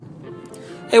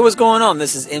Hey, what's going on?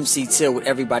 This is MC Till with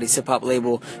Everybody's Hip Hop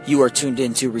Label. You are tuned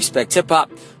into Respect Hip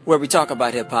Hop, where we talk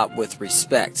about hip hop with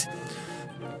respect.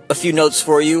 A few notes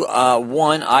for you.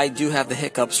 One, I do have the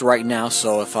hiccups right now,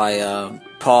 so if I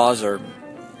pause or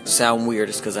sound weird,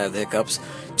 it's because I have the hiccups.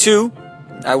 Two,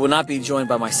 I will not be joined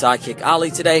by my sidekick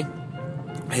Ali today.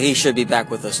 He should be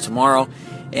back with us tomorrow.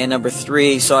 And number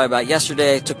three, sorry about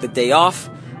yesterday. I took the day off.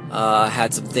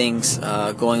 Had some things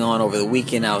going on over the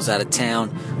weekend. I was out of town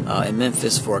in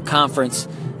Memphis for a conference,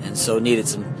 and so needed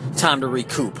some time to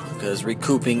recoup, because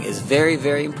recouping is very,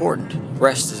 very important.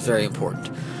 Rest is very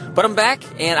important. But I'm back,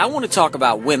 and I want to talk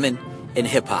about women in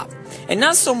hip-hop. And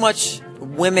not so much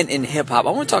women in hip-hop.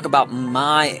 I want to talk about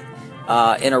my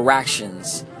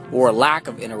interactions or lack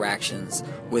of interactions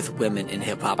with women in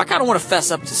hip-hop. I kind of want to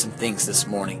fess up to some things this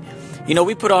morning. You know,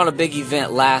 we put on a big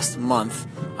event last month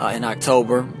in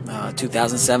October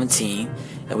 2017,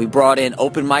 and we brought in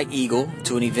Open Mike Eagle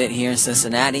to an event here in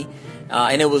Cincinnati,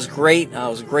 and it was great. It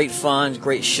was great fun,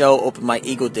 great show. Open Mike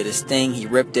Eagle did his thing. He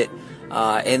ripped it,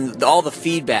 and all the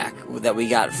feedback that we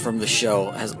got from the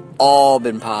show has all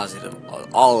been positive.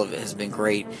 All of it has been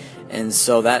great, and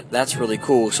so that's really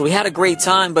cool. So we had a great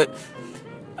time, but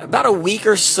about a week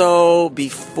or so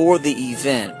before the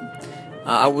event,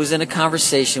 I was in a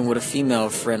conversation with a female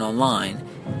friend online,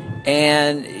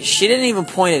 and she didn't even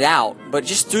point it out, but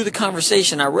just through the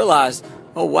conversation I realized,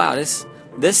 oh wow,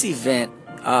 this event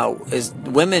is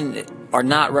women are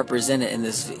not represented in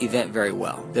this event very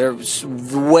well. They're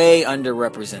way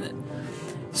underrepresented.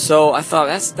 So I thought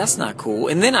that's not cool.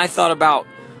 And then I thought about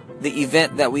the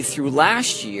event that we threw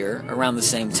last year around the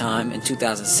same time in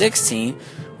 2016,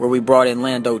 where we brought in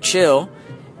Lando Chill,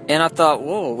 and I thought,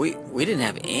 whoa, we didn't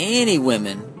have any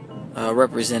women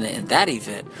represented in that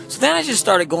event. So then I just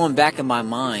started going back in my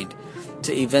mind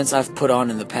to events I've put on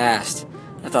in the past.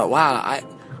 I thought, wow,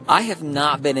 I have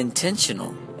not been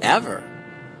intentional ever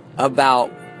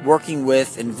about working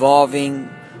with, involving,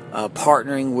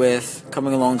 partnering with,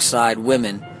 coming alongside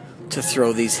women to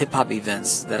throw these hip-hop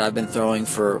events that I've been throwing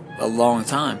for a long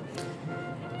time.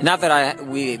 Not that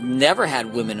we never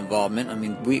had women involvement. I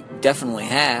mean, we definitely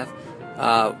have,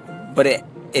 but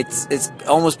it's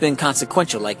almost been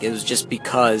consequential. Like, it was just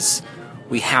because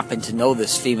we happened to know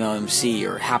this female MC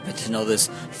or happened to know this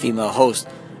female host.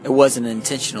 It wasn't an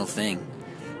intentional thing.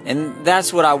 And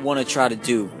that's what I want to try to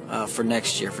do for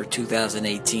next year, for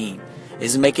 2018,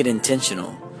 is make it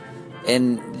intentional.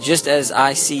 And just as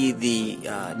I see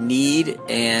the need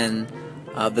and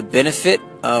the benefit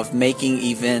of making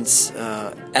events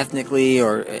ethnically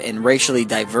and racially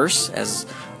diverse, as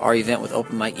our event with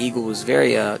Open Mike Eagle was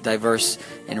very diverse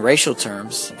in racial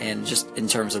terms, and just in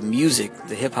terms of music,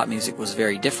 the hip-hop music was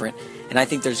very different. And I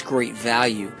think there's great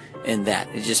value in that.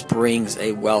 It just brings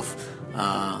a wealth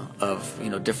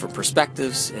of different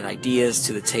perspectives and ideas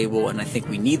to the table, and I think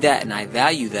we need that, and I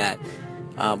value that.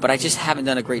 But I just haven't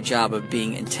done a great job of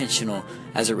being intentional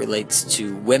as it relates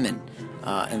to women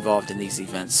involved in these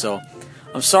events. So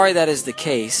I'm sorry that is the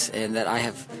case, and that I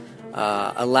have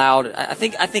allowed. I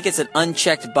think it's an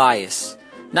unchecked bias,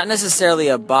 not necessarily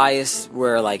a bias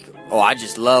where, like, oh, I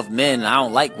just love men and I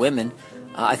don't like women.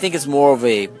 I think it's more of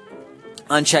a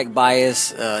unchecked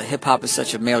bias. Hip hop is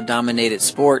such a male-dominated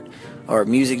sport or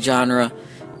music genre,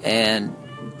 and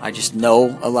I just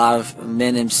know a lot of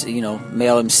male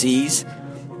MCs,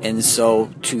 and so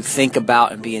to think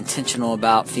about and be intentional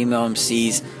about female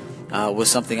MCs was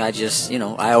something I just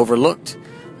I overlooked.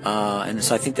 And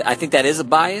so I think that is a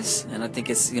bias, and I think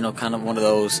it's kind of one of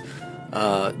those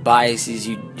biases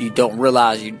you don't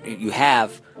realize you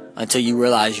have until you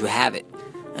realize you have it,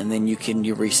 and then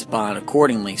you respond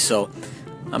accordingly. So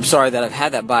I'm sorry that I've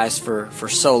had that bias for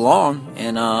so long,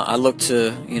 and I look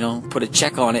to put a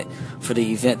check on it for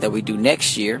the event that we do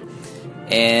next year.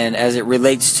 And as it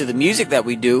relates to the music that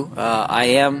we do, I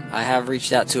have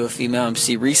reached out to a female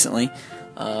MC recently.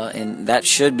 And that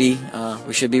should be,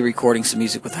 we should be recording some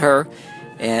music with her,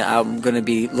 and I'm going to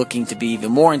be looking to be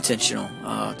even more intentional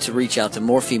to reach out to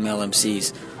more female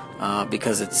MCs,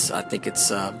 because I think it's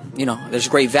there's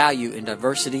great value in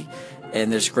diversity,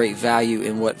 and there's great value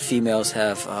in what females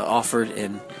have offered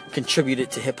and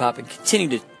contributed to hip hop and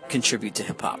continue to contribute to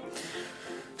hip hop.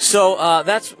 So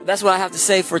that's what I have to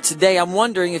say for today. I'm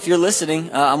wondering if you're listening.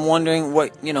 I'm wondering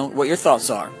what your thoughts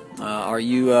are. Are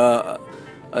you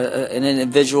an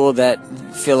individual that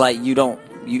feel like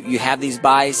you have these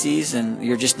biases and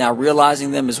you're just now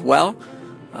realizing them as well,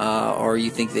 or you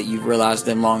think that you've realized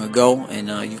them long ago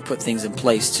and you've put things in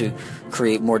place to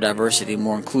create more diversity,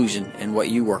 more inclusion in what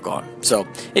you work on? So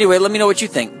anyway, let me know what you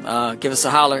think. Give us a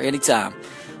holler anytime,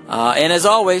 and as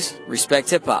always, respect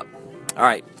hip hop. All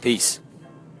right, peace.